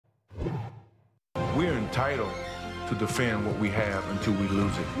we're entitled to defend what we have until we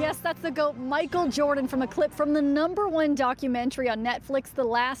lose it. Yes, that's the GOAT Michael Jordan from a clip from the #1 documentary on Netflix, The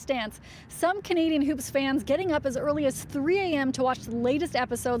Last Dance. Some Canadian Hoops fans getting up as early as 3 a.m. to watch the latest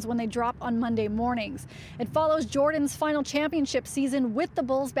episodes when they drop on Monday mornings. It follows Jordan's final championship season with the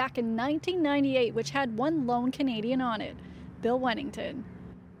Bulls back in 1998, which had one lone Canadian on it, Bill Wennington.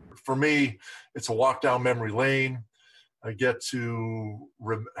 For me, it's a walk down memory lane. I get to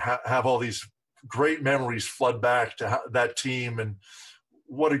have all these great memories flood back to that team and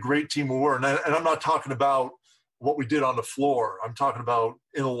what a great team we were. And I'm not talking about what we did on the floor. I'm talking about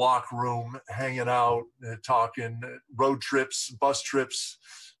in the locker room, hanging out, talking, road trips, bus trips,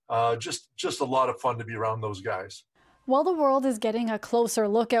 just a lot of fun to be around those guys. While the world is getting a closer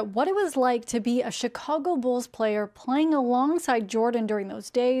look at what it was like to be a Chicago Bulls player playing alongside Jordan during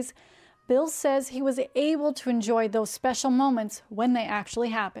those days, Bill says he was able to enjoy those special moments when they actually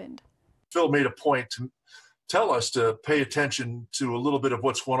happened. Phil made a point to tell us to pay attention to a little bit of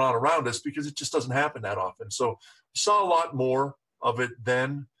what's going on around us because it just doesn't happen that often. So we saw a lot more of it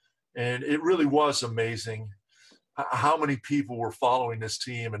then, and it really was amazing how many people were following this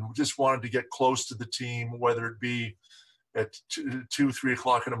team and just wanted to get close to the team, whether it be at 2, 3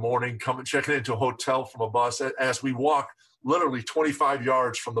 o'clock in the morning, coming checking into a hotel from a bus as we walk literally 25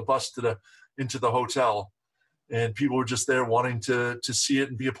 yards from the bus into the hotel, and people were just there wanting to see it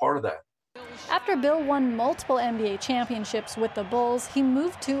and be a part of that. After Bill won multiple NBA championships with the Bulls, he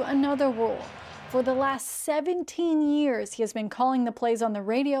moved to another role. For the last 17 years, he has been calling the plays on the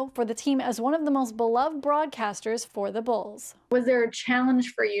radio for the team as one of the most beloved broadcasters for the Bulls. Was there a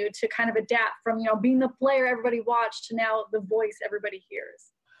challenge for you to kind of adapt from, being the player everybody watched to now the voice everybody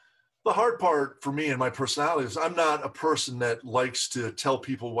hears? The hard part for me and my personality is I'm not a person that likes to tell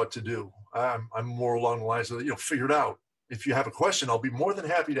people what to do. I'm more along the lines of, figure it out. If you have a question, I'll be more than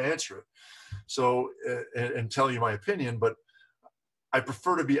happy to answer it. So, and tell you my opinion, but I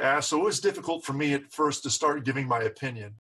prefer to be asked. So it was difficult for me at first to start giving my opinion.